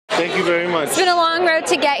Thank you very much. It's been a long road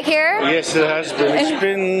to get here. Yes, it has been. It's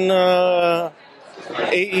been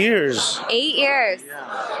 8 years. 8 years.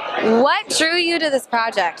 What drew you to this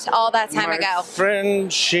project all that time ago? My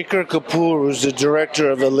friend Shekhar Kapoor, who's the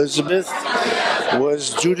director of Elizabeth,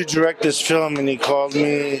 was due to direct this film, and he called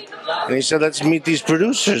me and he said, let's meet these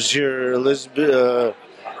producers here, Elizabeth,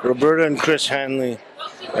 Roberta and Chris Hanley.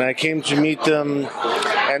 And I came to meet them,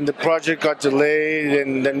 and the project got delayed,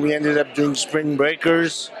 and then we ended up doing Spring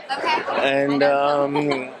Breakers. Okay.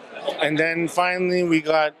 And then finally we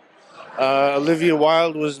got Olivia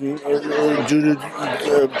Wilde was due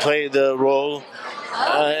to play the role,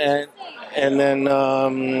 and then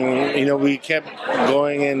we kept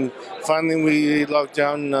going, and finally we locked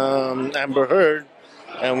down Amber Heard,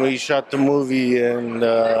 and we shot the movie, and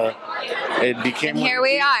it became. And here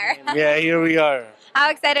we are. Yeah, here we are. How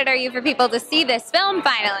excited are you for people to see this film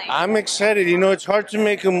finally? I'm excited. It's hard to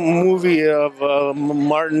make a movie of a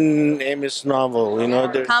Martin Amis novel.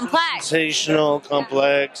 They're complex, sensational,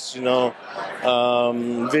 complex.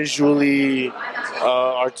 Visually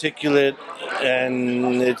articulate,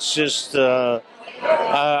 and it's just. When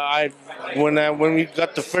we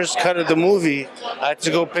got the first cut of the movie, I had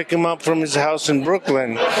to go pick him up from his house in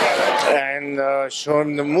Brooklyn and show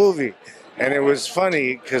him the movie. And it was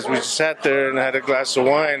funny because we sat there and had a glass of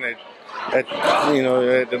wine at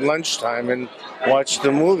lunchtime and watched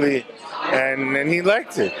the movie, and he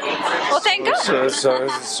liked it. Well, thank God.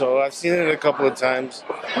 So I've seen it a couple of times.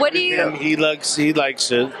 What do you? He likes it,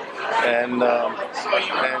 and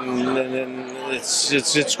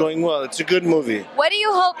it's going well. It's a good movie. What do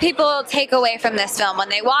you hope people take away from this film when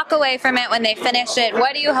they walk away from it? When they finish it,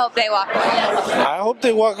 what do you hope they walk away with? I hope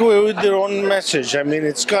they walk away with their own message. I mean,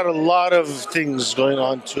 it's got a lot of things going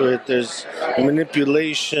on to it. There's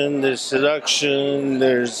manipulation, there's seduction,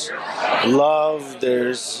 there's love,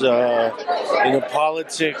 there's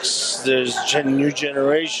politics, there's new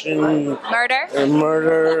generation, murder,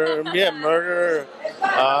 murder,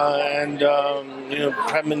 and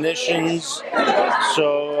premonitions. So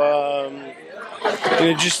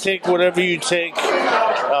just take whatever you take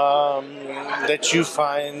that you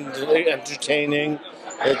find entertaining,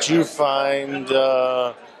 that you find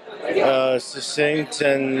succinct,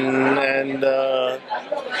 and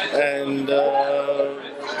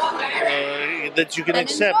that you can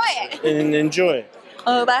accept and enjoy.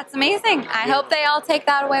 Oh, that's amazing. I hope they all take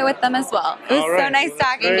that away with them as well. It was so nice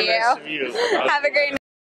talking to you. Nice of you. Have a great night.